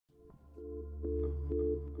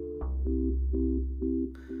This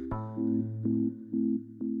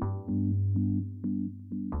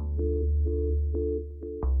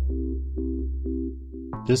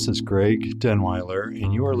is Greg Denweiler,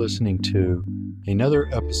 and you are listening to another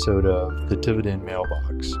episode of The Dividend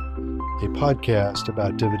Mailbox, a podcast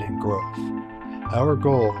about dividend growth. Our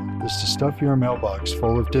goal is to stuff your mailbox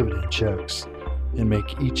full of dividend checks and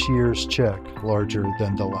make each year's check larger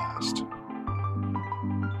than the last.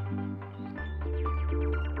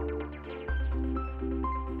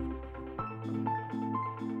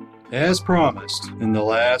 As promised in the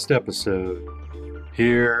last episode,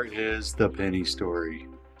 here is the penny story.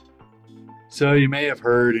 So you may have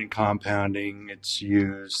heard in compounding, it's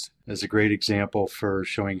used as a great example for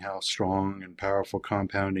showing how strong and powerful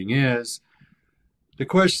compounding is. The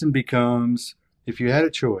question becomes, if you had a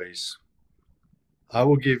choice, I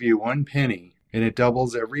will give you 1 penny and it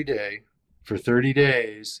doubles every day for 30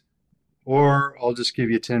 days, or I'll just give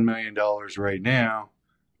you $10 million right now.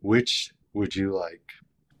 Which would you like?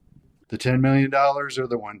 The $10 million or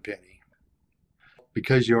the 1 penny?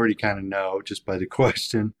 Because you already kind of know just by the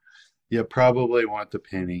question, you probably want the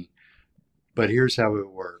penny. But here's how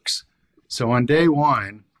it works. So on day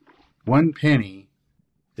 1, 1 penny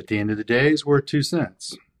at the end of the day is worth 2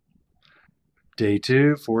 cents. Day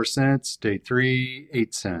 2, 4 cents. Day 3,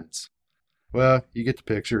 8 cents. Well, you get the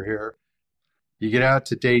picture here. You get out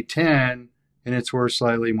to day 10, and it's worth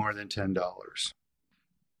slightly more than $10.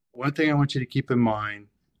 One thing I want you to keep in mind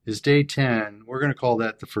is day 10, we're going to call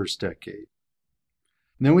that the first decade.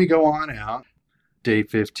 And then we go on out. Day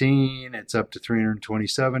 15, it's up to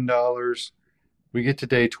 $327. We get to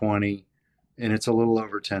day 20, and it's a little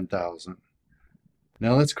over $10,000.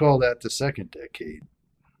 Now let's call that the second decade.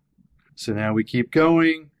 So now we keep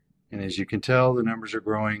going, and as you can tell, the numbers are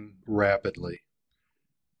growing rapidly.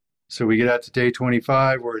 So we get out to day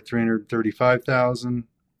 25, we're at $335,000.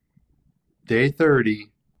 Day 30,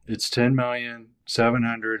 it's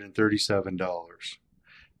 $10,737,000.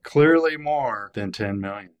 Clearly more than $10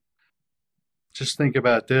 million. Just think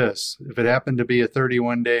about this. If it happened to be a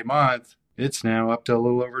 31-day month, it's now up to a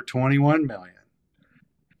little over $21 million.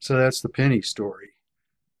 So that's the penny story.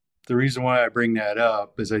 The reason why I bring that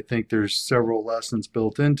up is I think there's several lessons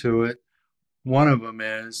built into it. One of them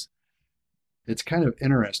is it's kind of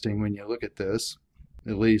interesting when you look at this,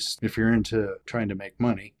 at least if you're into trying to make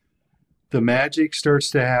money. The magic starts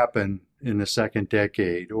to happen in the second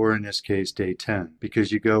decade, or in this case, day 10,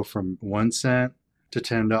 because you go from 1 cent to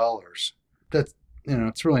 $10. That's,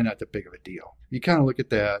 it's really not that big of a deal. You kind of look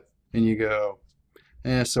at that and you go,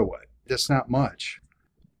 so what? That's not much.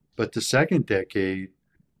 But the second decade,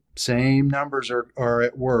 same numbers are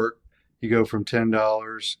at work. You go from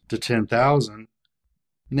 $10 to $10,000.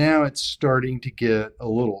 Now it's starting to get a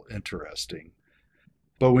little interesting.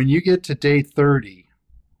 But when you get to day 30,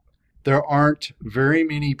 there aren't very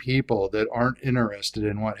many people that aren't interested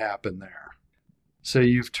in what happened there. So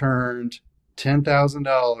you've turned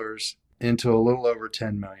 $10,000 into a little over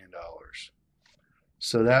 $10 million.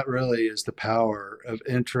 So that really is the power of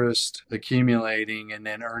interest accumulating and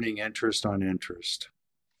then earning interest on interest.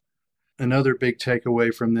 Another big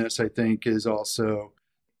takeaway from this, I think, is also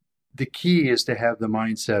the key is to have the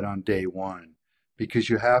mindset on day 1, because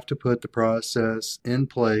you have to put the process in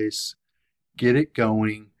place, get it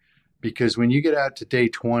going, because when you get out to day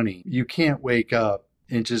 20, you can't wake up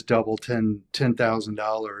and just double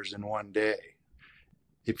 $10,000 in one day.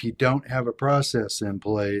 If you don't have a process in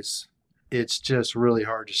place, it's just really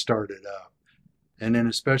hard to start it up. And then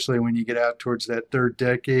especially when you get out towards that third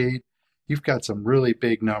decade, you've got some really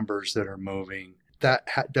big numbers that are moving. That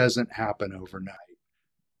doesn't happen overnight.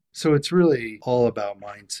 So it's really all about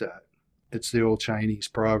mindset. It's the old Chinese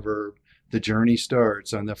proverb, the journey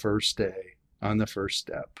starts on the first day, on the first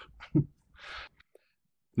step.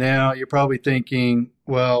 Now, you're probably thinking,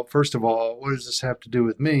 well, first of all, what does this have to do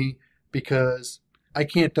with me? Because I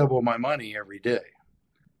can't double my money every day.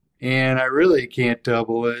 And I really can't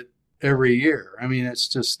double it every year. I mean, it's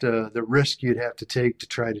just the risk you'd have to take to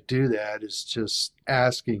try to do that is just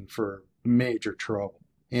asking for major trouble.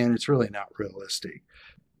 And it's really not realistic.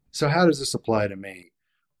 So how does this apply to me?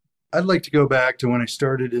 I'd like to go back to when I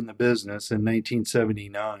started in the business in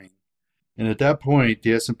 1979. And at that point,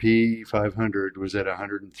 the S&P 500 was at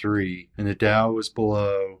 103 and the Dow was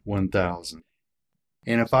below 1,000.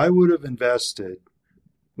 And if I would have invested,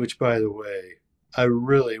 which by the way, I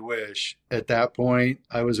really wish at that point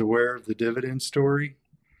I was aware of the dividend story,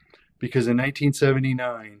 because in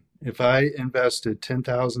 1979, if I invested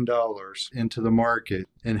 $10,000 into the market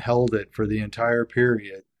and held it for the entire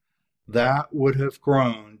period, that would have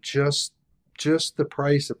grown just the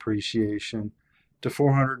price appreciation to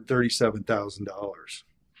 $437,000.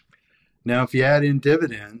 Now, if you add in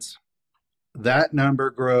dividends, that number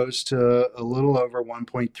grows to a little over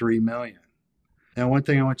 1.3 million. Now, one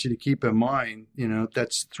thing I want you to keep in mind,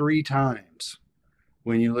 that's 3 times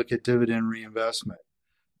when you look at dividend reinvestment.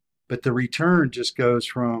 But the return just goes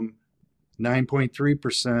from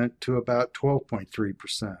 9.3% to about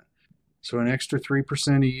 12.3%. So an extra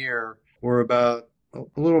 3% a year, or about a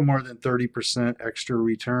little more than 30% extra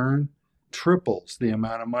return, triples the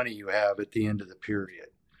amount of money you have at the end of the period.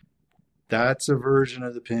 That's a version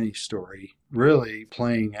of the penny story really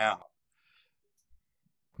playing out.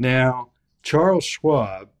 Now, Charles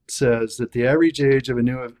Schwab says that the average age of a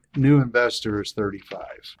new investor is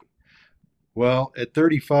 35. Well, at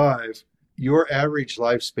 35, your average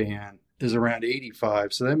lifespan is around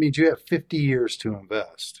 85, so that means you have 50 years to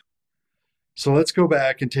invest. So let's go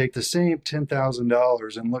back and take the same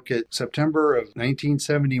 $10,000 and look at September of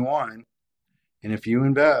 1971, and if you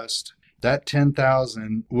invest, that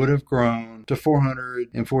 $10,000 would have grown to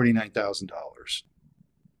 $449,000.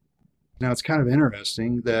 Now, it's kind of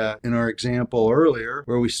interesting that in our example earlier,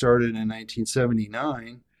 where we started in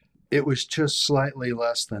 1979, it was just slightly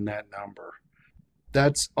less than that number.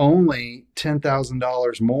 That's only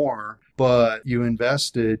 $10,000 more, but you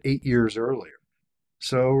invested 8 years earlier.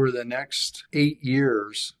 So over the next 8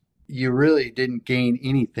 years, you really didn't gain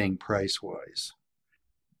anything price-wise.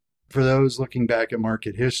 For those looking back at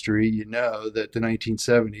market history, you know that the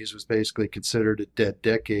 1970s was basically considered a dead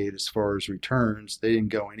decade as far as returns. They didn't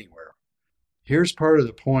go anywhere. Here's part of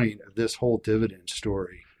the point of this whole dividend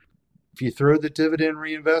story. If you throw the dividend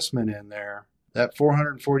reinvestment in there, that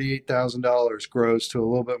 $448,000 grows to a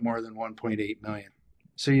little bit more than $1.8 million.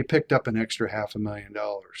 So you picked up an extra $500,000.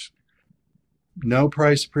 No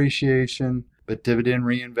price appreciation, but dividend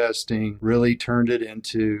reinvesting really turned it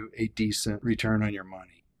into a decent return on your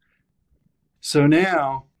money. So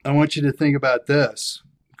now I want you to think about this.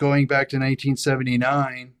 Going back to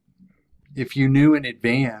 1979, if you knew in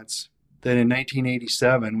advance that in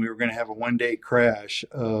 1987 we were going to have a one-day crash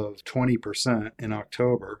of 20% in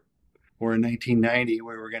October, or in 1990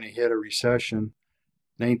 we were going to hit a recession,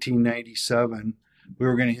 1997 we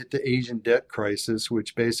were going to hit the Asian debt crisis,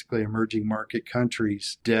 which basically emerging market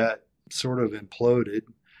countries' debt sort of imploded.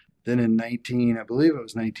 Then in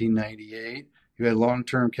 1998, you had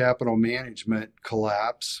long-term capital management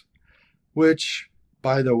collapse, which,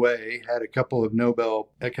 by the way, had a couple of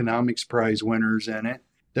Nobel Economics Prize winners in it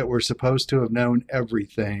that were supposed to have known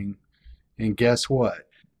everything. And guess what?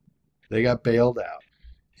 They got bailed out.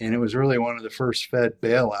 And it was really one of the first Fed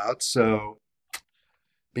bailouts, so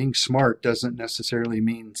being smart doesn't necessarily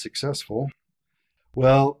mean successful.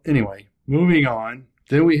 Well, anyway, moving on.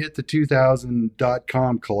 Then we hit the 2000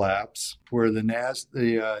 dot-com collapse, where the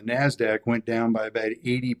NASDAQ went down by about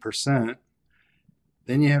 80%.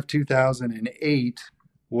 Then you have 2008,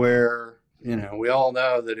 where, we all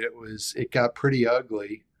know that it got pretty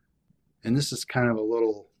ugly. And this is kind of a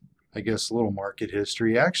little market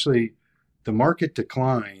history. Actually, the market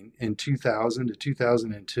decline in 2000 to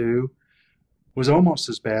 2002 was almost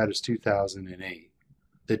as bad as 2008.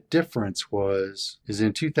 The difference is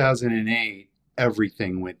in 2008,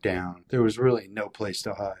 everything went down. There was really no place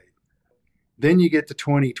to hide. Then you get to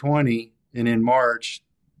 2020, and in March,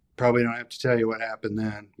 probably don't have to tell you what happened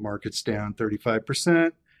then. Market's down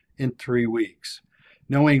 35% in 3 weeks.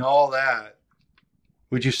 Knowing all that,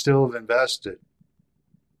 would you still have invested?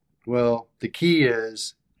 Well, the key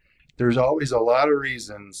is there's always a lot of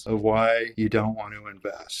reasons of why you don't want to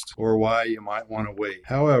invest or why you might want to wait.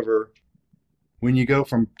 However, when you go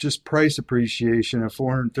from just price appreciation of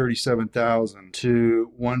 $437,000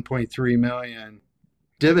 to $1.3 million,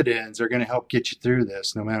 dividends are going to help get you through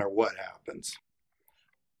this no matter what happens.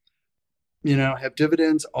 Have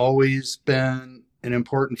dividends always been an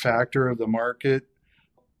important factor of the market?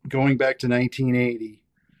 Going back to 1980,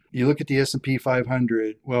 you look at the S&P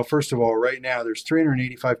 500. Well, first of all, right now there's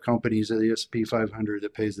 385 companies of the S&P 500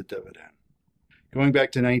 that pays the dividend. Going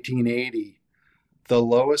back to 1980, the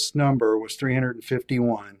lowest number was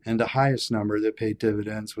 351, and the highest number that paid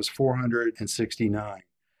dividends was 469.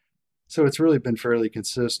 So it's really been fairly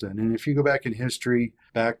consistent. And if you go back in history,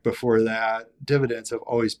 back before that, dividends have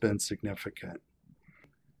always been significant.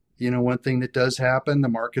 One thing that does happen, the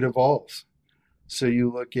market evolves. So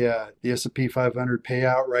you look at the S&P 500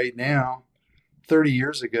 payout right now. 30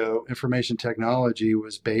 years ago, information technology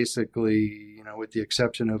was basically, with the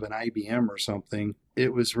exception of an IBM or something,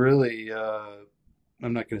 it was really, I'm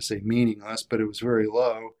not going to say meaningless, but it was very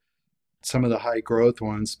low. Some of the high growth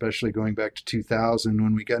ones, especially going back to 2000,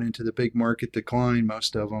 when we got into the big market decline,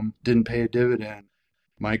 most of them didn't pay a dividend.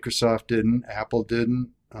 Microsoft didn't, Apple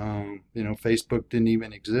didn't, Facebook didn't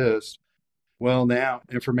even exist. Well, now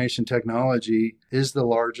information technology is the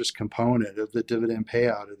largest component of the dividend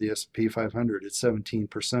payout of the S&P 500. It's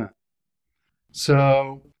 17%.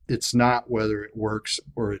 So it's not whether it works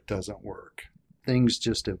or it doesn't work. Things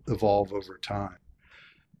just evolve over time.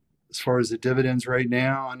 As far as the dividends right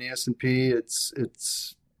now on the S&P,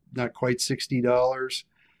 it's not quite $60,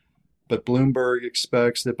 but Bloomberg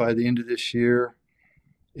expects that by the end of this year,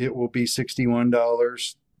 it will be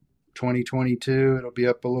 $61. 2022, it'll be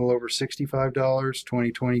up a little over $65.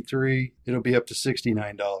 2023, it'll be up to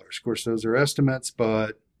 $69. Of course, those are estimates,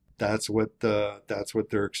 but that's what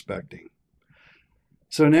they're expecting.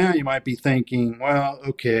 So now you might be thinking, well,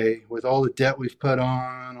 okay, with all the debt we've put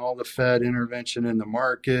on, all the Fed intervention in the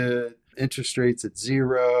market, interest rates at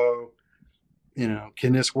zero,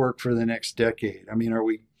 can this work for the next decade? I mean,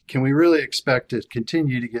 can we really expect to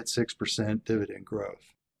continue to get 6% dividend growth?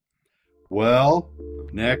 Well,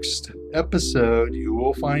 next episode, you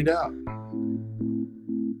will find out.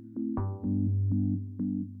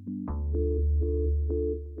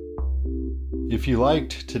 If you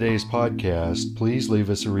liked today's podcast, please leave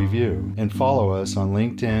us a review and follow us on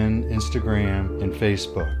LinkedIn, Instagram, and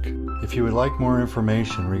Facebook. If you would like more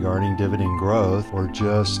information regarding dividend growth or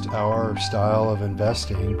just our style of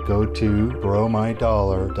investing, go to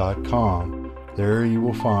growmydollar.com. There you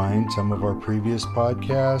will find some of our previous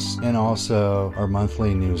podcasts and also our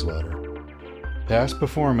monthly newsletter. Past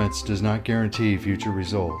performance does not guarantee future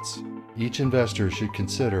results. Each investor should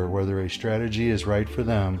consider whether a strategy is right for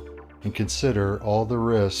them and consider all the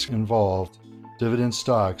risks involved. Dividend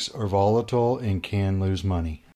stocks are volatile and can lose money.